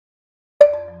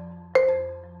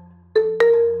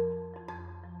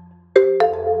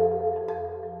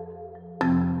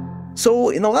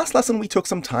So in the last lesson, we took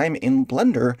some time in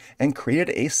Blender and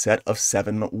created a set of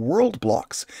 7 world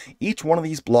blocks. Each one of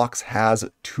these blocks has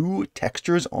 2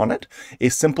 textures on it, a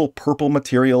simple purple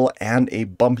material and a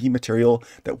bumpy material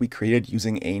that we created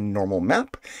using a normal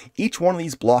map. Each one of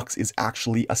these blocks is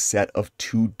actually a set of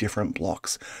 2 different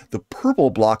blocks. The purple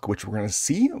block, which we're going to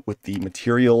see with the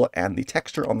material and the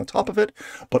texture on the top of it,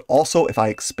 but also if I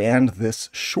expand this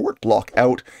short block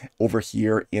out over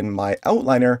here in my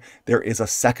outliner, there is a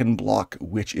second block,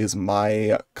 which is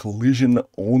my collision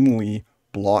only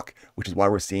block, which is why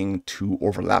we're seeing 2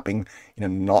 overlapping in a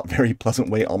not very pleasant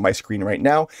way on my screen right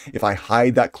now. If I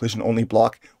hide that collision only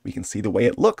block, we can see the way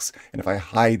it looks. And if I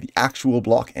hide the actual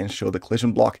block and show the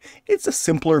collision block, it's a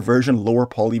simpler version, lower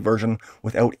poly version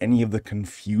without any of the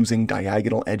confusing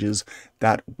diagonal edges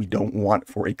that we don't want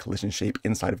for a collision shape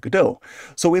inside of Godot.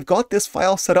 So we've got this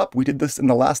file set up. We did this in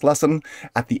the last lesson.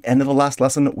 At the end of the last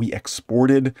lesson, we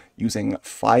exported using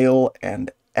File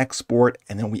and Export,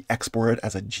 and then we export it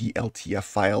as a GLTF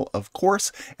file, of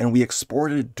course, and we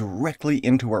exported it directly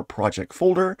into our project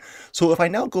folder. So if I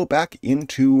now go back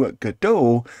into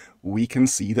Godot, we can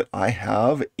see that I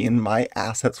have in my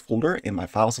assets folder, in my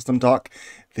file system doc,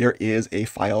 there is a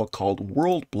file called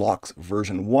worldblocks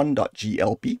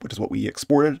version1.glb, which is what we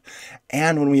exported.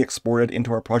 And when we exported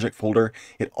into our project folder,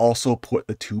 it also put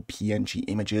the 2 PNG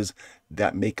images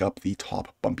that make up the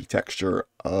top bumpy texture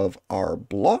of our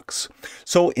blocks.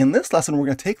 So in this lesson, we're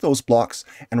going to take those blocks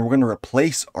and we're going to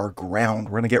replace our ground.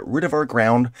 We're going to get rid of our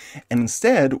ground, and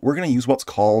instead we're going to use what's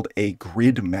called a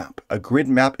grid map. A grid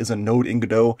map is a node in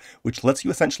Godot which lets you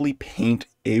essentially paint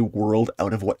a world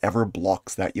out of whatever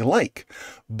blocks that you like.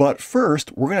 But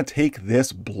first, we're going to take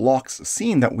this blocks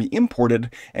scene that we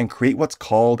imported and create what's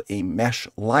called a mesh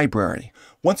library.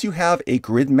 Once you have a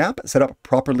grid map set up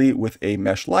properly with a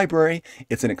mesh library,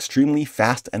 it's an extremely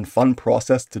fast and fun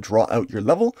process to draw out your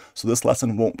level, so this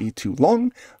lesson won't be too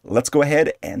long. Let's go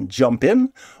ahead and jump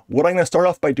in. What I'm going to start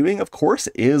off by doing, of course,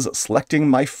 is selecting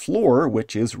my floor,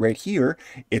 which is right here.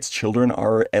 Its children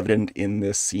are evident in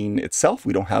this scene itself.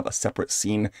 We don't have a separate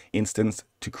scene instance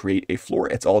to create a floor.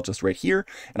 It's all just right here.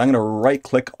 And I'm going to right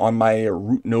click on my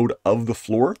root node of the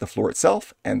floor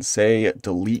itself, and say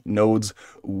delete nodes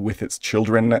with its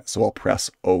children. So I'll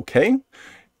press OK.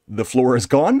 The floor is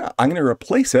gone. I'm going to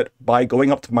replace it by going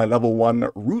up to my level 1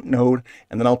 root node,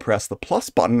 and then I'll press the plus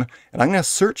button, and I'm going to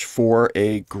search for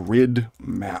a grid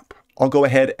map. I'll go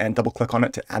ahead and double click on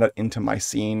it to add it into my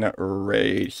scene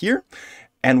right here.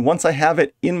 And once I have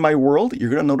it in my world,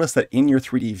 you're going to notice that in your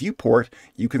 3D viewport,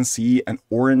 you can see an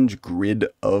orange grid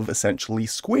of essentially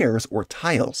squares or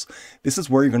tiles. This is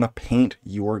where you're going to paint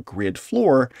your grid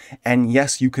floor. And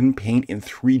yes, you can paint in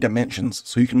 3 dimensions.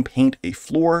 So you can paint a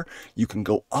floor, you can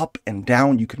go up and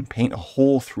down, you can paint a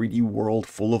whole 3D world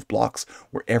full of blocks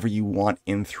wherever you want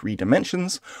in 3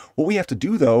 dimensions. What we have to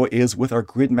do though is with our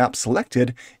grid map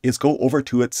selected is go over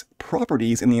to its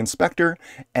properties in the inspector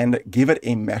and give it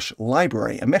a mesh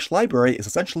library. A mesh library is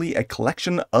essentially a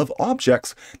collection of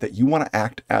objects that you want to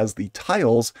act as the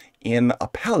tiles in a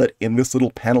palette in this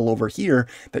little panel over here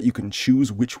that you can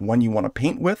choose which one you want to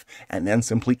paint with, and then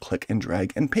simply click and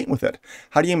drag and paint with it.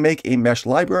 How do you make a mesh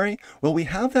library? Well, we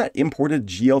have that imported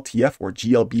GLTF or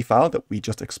GLB file that we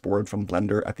just exported from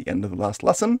Blender at the end of the last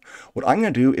lesson. What I'm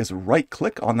going to do is right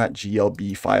click on that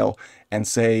GLB file and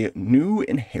say new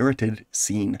inherited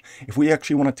scene. If we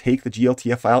actually want to take the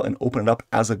GLTF file and open it up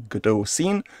as a Godot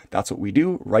scene, that's what we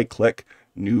do. Right click,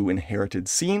 new inherited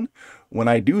scene. When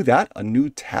I do that, a new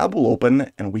tab will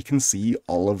open and we can see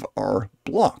all of our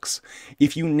blocks.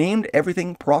 If you named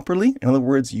everything properly, in other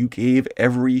words, you gave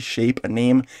every shape a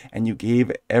name and you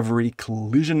gave every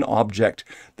collision object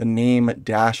the name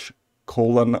dash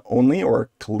colon only or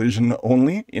collision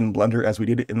only in Blender as we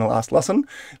did in the last lesson,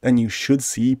 then you should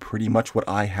see pretty much what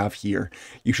I have here.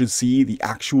 You should see the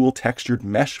actual textured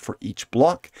mesh for each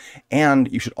block,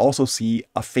 and you should also see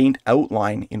a faint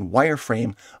outline in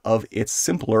wireframe of its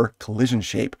simpler collision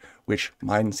shape, which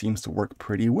mine seems to work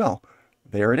pretty well.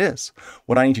 There it is.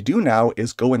 What I need to do now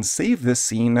is go and save this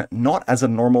scene, not as a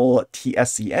normal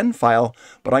TSCN file,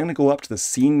 but I'm going to go up to the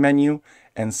scene menu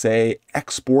and say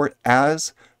export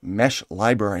as mesh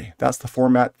library. That's the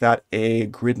format that a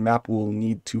grid map will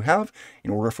need to have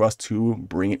in order for us to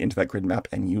bring it into that grid map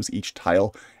and use each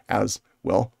tile as,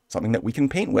 well, something that we can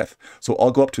paint with. So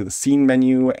I'll go up to the scene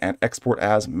menu and export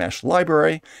as mesh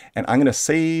library, and I'm going to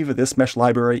save this mesh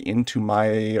library into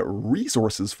my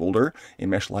resources folder. A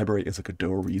mesh library is a Godot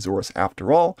resource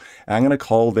after all. And I'm going to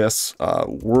call this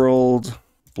world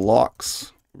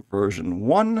blocks version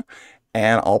 1.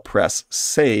 and I'll press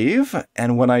save.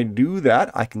 And when I do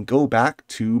that, I can go back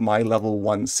to my level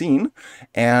 1 scene.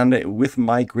 And with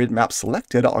my grid map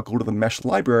selected, I'll go to the mesh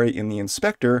library in the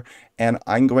inspector, and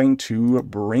I'm going to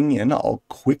bring in, I'll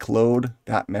quick load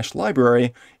that mesh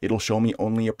library. It'll show me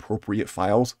only appropriate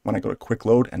files when I go to quick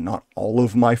load and not all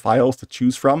of my files to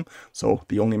choose from. So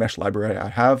the only mesh library I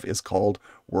have is called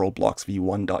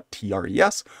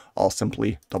worldblocksv1.tres. I'll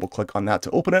simply double click on that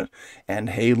to open it. And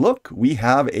hey, look, we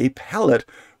have a palette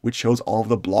which shows all of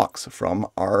the blocks from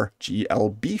our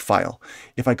GLB file.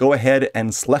 If I go ahead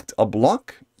and select a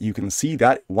block, you can see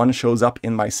that one shows up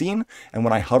in my scene. And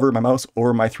when I hover my mouse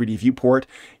over my 3D viewport,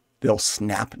 they'll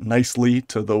snap nicely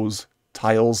to those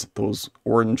tiles, those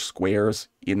orange squares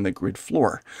in the grid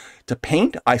floor. To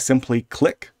paint, I simply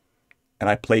click and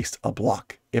I placed a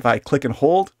block. If I click and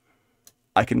hold,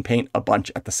 I can paint a bunch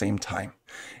at the same time.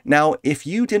 Now, if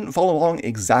you didn't follow along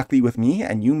exactly with me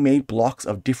and you made blocks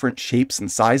of different shapes and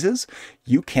sizes,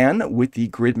 you can, with the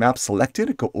grid map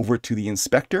selected, go over to the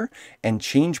inspector and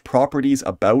change properties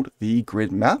about the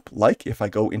grid map. Like if I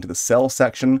go into the cell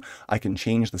section, I can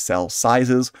change the cell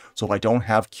sizes. So if I don't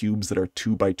have cubes that are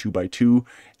 2 by 2 by 2,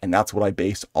 and that's what I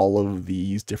base all of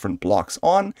these different blocks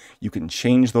on, you can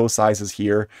change those sizes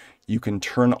here. You can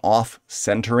turn off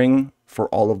centering for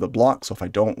all of the blocks. So if I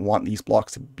don't want these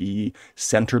blocks to be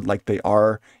centered like they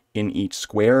are in each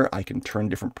square, I can turn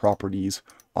different properties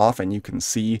off, and you can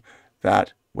see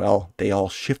that, well, they all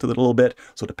shifted a little bit.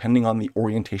 So depending on the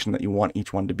orientation that you want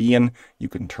each one to be in, you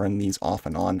can turn these off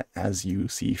and on as you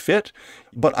see fit.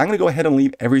 But I'm going to go ahead and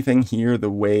leave everything here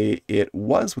the way it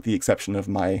was, with the exception of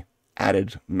my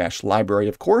added mesh library,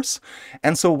 of course.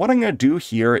 And so what I'm going to do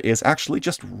here is actually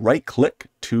just right click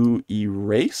to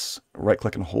erase, right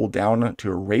click and hold down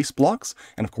to erase blocks,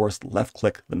 and of course left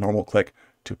click, the normal click,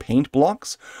 to paint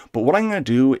blocks. But what I'm going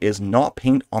to do is not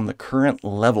paint on the current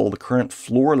level, the current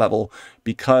floor level,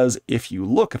 because if you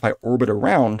look, if I orbit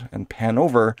around and pan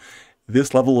over,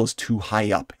 this level is too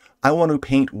high up. I want to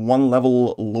paint one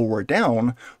level lower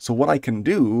down. So what I can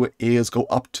do is go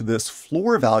up to this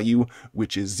floor value,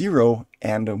 which is 0,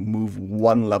 and move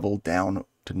one level down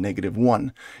to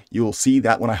 -1. You'll see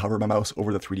that when I hover my mouse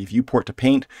over the 3D viewport to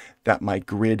paint, that my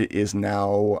grid is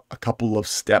now a couple of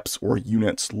steps or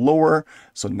units lower.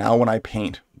 So now when I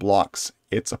paint blocks,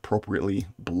 it's appropriately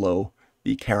below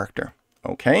the character.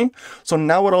 Okay, so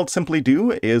now what I'll simply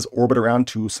do is orbit around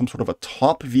to some sort of a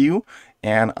top view,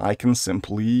 and I can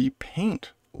simply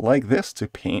paint like this to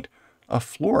paint a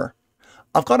floor.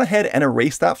 I've gone ahead and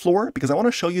erased that floor because I want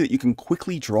to show you that you can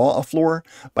quickly draw a floor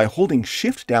by holding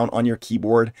Shift down on your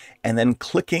keyboard and then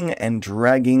clicking and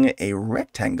dragging a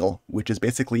rectangle, which is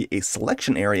basically a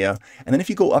selection area. And then if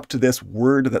you go up to this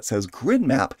word that says Grid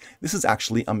Map, this is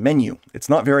actually a menu. It's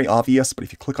not very obvious, but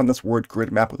if you click on this word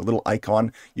Grid Map with a little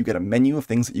icon, you get a menu of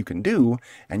things that you can do.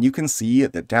 And you can see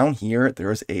that down here,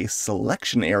 there's a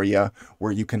selection area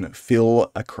where you can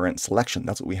fill a current selection.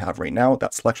 That's what we have right now.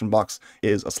 That selection box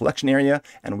is a selection area,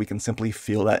 and we can simply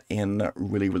fill that in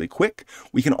really, really quick.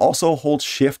 We can also hold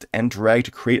Shift and drag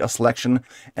to create a selection,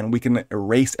 and we can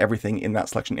erase everything in that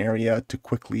selection area to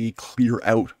quickly clear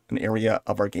out an area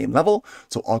of our game level.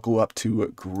 So I'll go up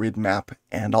to Grid Map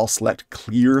and I'll select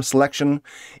Clear Selection.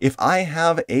 If I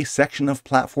have a section of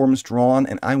platforms drawn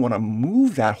and I want to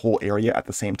move that whole area at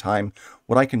the same time,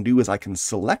 what I can do is I can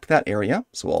select that area.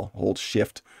 So I'll hold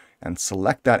Shift and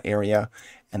select that area,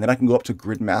 and then I can go up to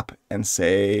Grid Map and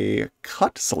say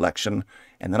Cut Selection,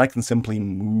 and then I can simply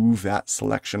move that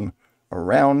selection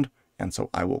around. And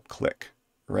so I will click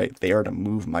right there to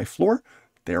move my floor.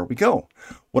 There we go.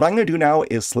 What I'm going to do now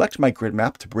is select my grid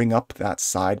map to bring up that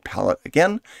side palette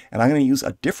again, and I'm going to use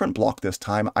a different block this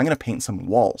time. I'm going to paint some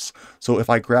walls. So if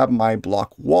I grab my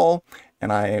block wall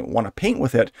and I want to paint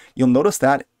with it, you'll notice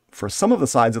that for some of the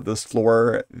sides of this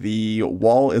floor, the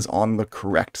wall is on the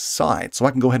correct side. So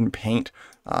I can go ahead and paint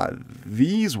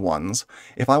these ones.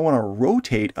 If I want to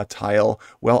rotate a tile,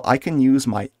 well, I can use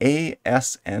my A,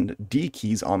 S, and D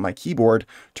keys on my keyboard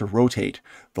to rotate.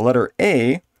 The letter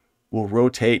A will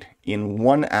rotate in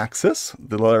one axis,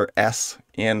 the letter S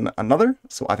in another.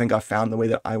 So I think I've found the way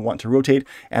that I want to rotate,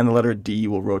 and the letter D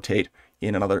will rotate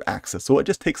in another axis. So it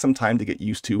just takes some time to get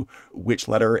used to which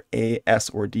letter A, S,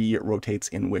 or D rotates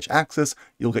in which axis.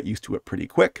 You'll get used to it pretty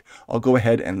quick. I'll go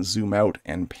ahead and zoom out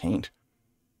and paint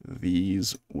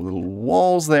these little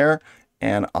walls there,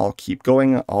 and I'll keep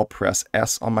going. I'll press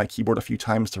S on my keyboard a few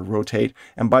times to rotate.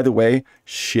 And by the way,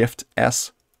 Shift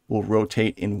S will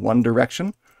rotate in one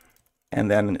direction, and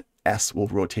then S will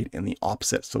rotate in the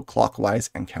opposite, so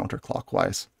clockwise and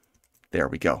counterclockwise. There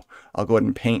we go. I'll go ahead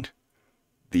and paint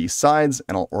these sides,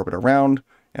 and I'll orbit around,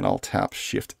 and I'll tap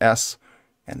Shift S,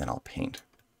 and then I'll paint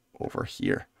over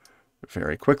here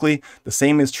very quickly. The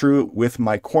same is true with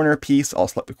my corner piece. I'll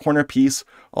select the corner piece,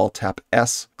 I'll tap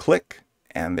S, click,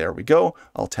 and there we go.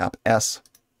 I'll tap S,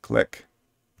 click,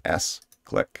 S,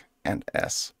 click, and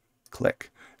S,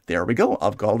 click. There we go.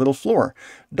 I've got a little floor.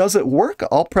 Does it work?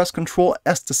 I'll press Control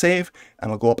S to save, and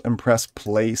I'll go up and press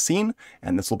Play Scene,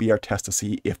 and this will be our test to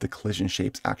see if the collision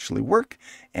shapes actually work,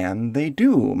 and they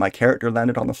do. My character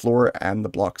landed on the floor, and the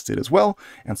blocks did as well,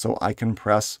 and so I can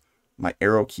press my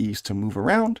arrow keys to move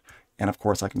around, and of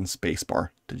course I can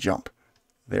spacebar to jump.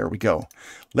 There we go.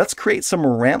 Let's create some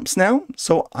ramps now.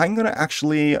 So I'm going to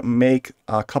actually make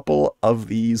a couple of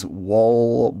these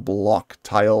wall block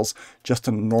tiles just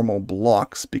to normal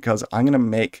blocks, because I'm going to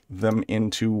make them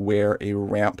into where a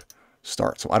ramp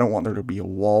starts. So I don't want there to be a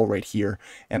wall right here.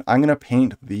 And I'm going to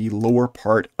paint the lower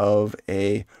part of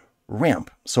a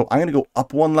ramp. So I'm going to go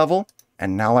up one level,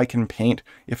 and now I can paint,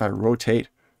 if I rotate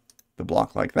the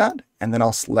block like that, and then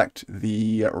I'll select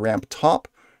the ramp top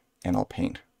and I'll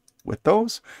paint with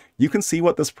those. You can see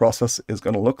what this process is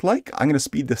going to look like. I'm going to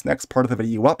speed this next part of the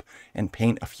video up and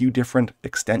paint a few different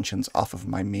extensions off of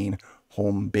my main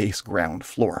home base ground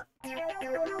floor.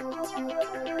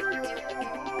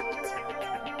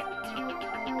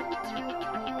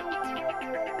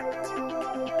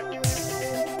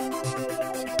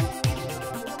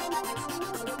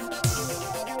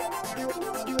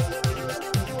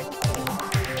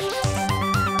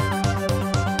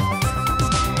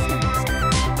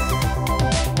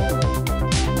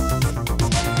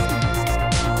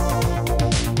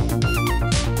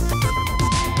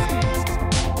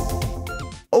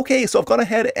 Okay, so I've gone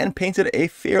ahead and painted a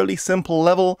fairly simple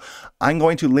level. I'm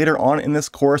going to later on in this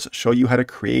course show you how to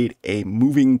create a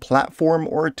moving platform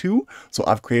or two. So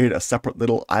I've created a separate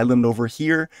little island over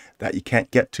here that you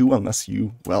can't get to unless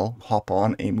you, well, hop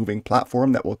on a moving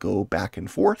platform that will go back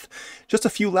and forth. Just a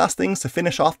few last things to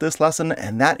finish off this lesson,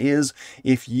 and that is,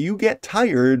 if you get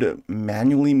tired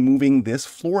manually moving this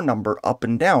floor number up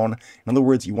and down, in other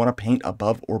words, you want to paint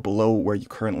above or below where you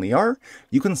currently are,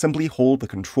 you can simply hold the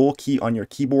Control key on your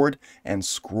keyboard and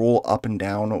scroll up and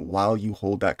down while you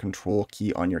hold that Control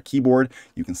key on your keyboard.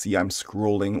 You can see I'm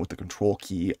scrolling with the Control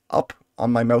key up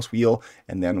on my mouse wheel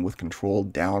and then with Control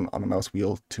down on the mouse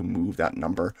wheel to move that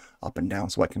number up and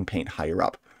down so I can paint higher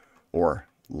up or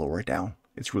lower down.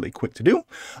 It's really quick to do.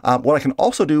 What I can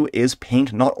also do is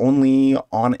paint not only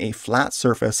on a flat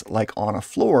surface like on a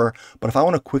floor, but if I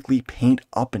want to quickly paint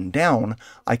up and down,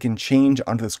 I can change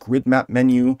under this GridMap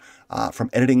menu from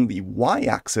editing the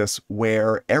y-axis,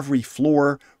 where every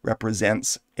floor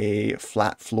represents a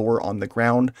flat floor on the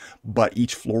ground, but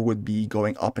each floor would be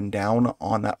going up and down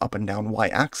on that up and down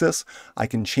y-axis. I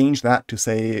can change that to,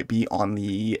 say, be on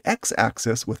the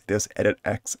x-axis with this Edit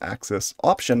X-axis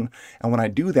option. And when I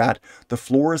do that, the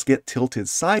floors get tilted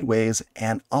sideways,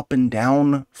 and up and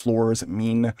down floors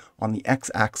mean on the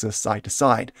x-axis side to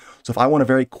side. So if I want to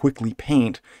very quickly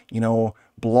paint,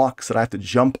 blocks that I have to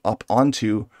jump up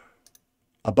onto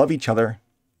above each other,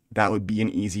 that would be an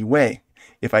easy way.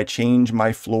 If I change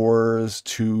my floors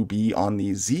to be on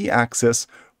the z-axis,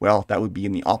 well, that would be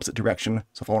in the opposite direction.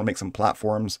 So if I want to make some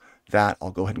platforms, that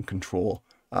I'll go ahead and Control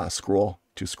scroll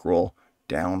to scroll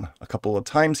down a couple of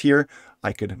times here.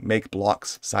 I could make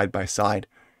blocks side by side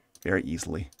very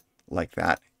easily like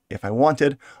that. If I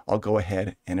wanted, I'll go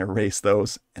ahead and erase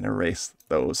those,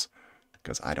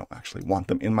 because I don't actually want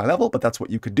them in my level, but that's what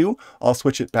you could do. I'll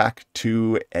switch it back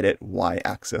to Edit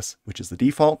Y-axis, which is the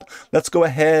default. Let's go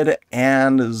ahead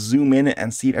and zoom in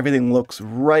and see if everything looks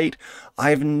right.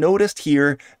 I've noticed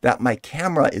here that my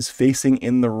camera is facing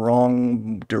in the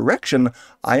wrong direction.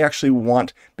 I actually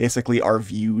want basically our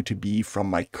view to be from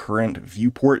my current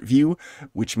viewport view,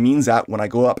 which means that when I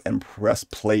go up and press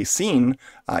Play Scene,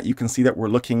 you can see that we're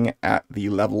looking at the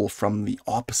level from the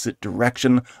opposite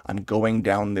direction. I'm going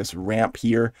down this ramp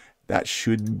here that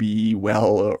should be,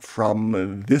 well,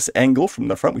 from this angle, from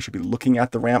the front, we should be looking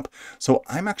at the ramp. So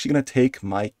I'm actually going to take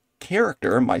my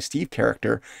character, my Steve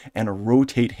character, and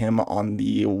rotate him on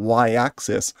the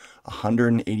y-axis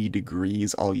 180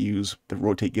 degrees. I'll use the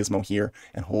rotate gizmo here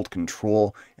and hold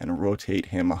Control and rotate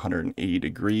him 180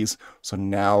 degrees. So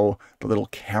now the little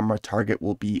camera target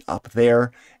will be up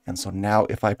there. And so now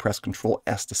if I press Control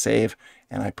S to save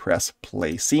and I press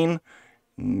Play Scene,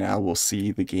 now we'll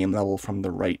see the game level from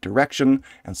the right direction,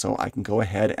 and so I can go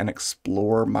ahead and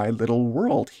explore my little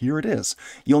world. Here it is.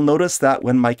 You'll notice that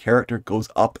when my character goes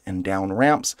up and down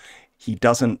ramps, he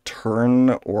doesn't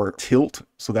turn or tilt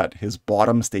so that his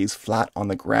bottom stays flat on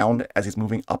the ground as he's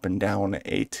moving up and down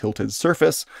a tilted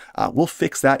surface. We'll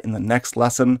fix that in the next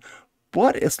lesson.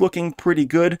 but it's looking pretty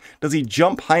good. Does he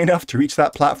jump high enough to reach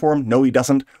that platform? No, he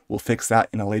doesn't. We'll fix that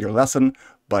in a later lesson,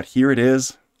 but here it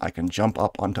is. I can jump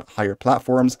up onto higher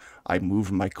platforms. I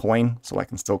move my coin so I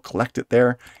can still collect it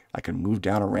there. I can move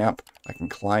down a ramp. I can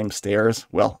climb stairs.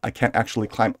 Well, I can't actually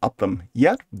climb up them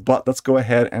yet, but let's go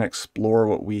ahead and explore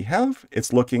what we have.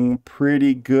 It's looking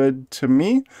pretty good to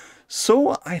me.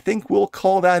 So I think we'll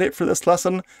call that it for this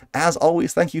lesson. As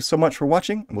always, thank you so much for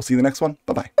watching, and we'll see you in the next one.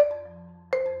 Bye-bye.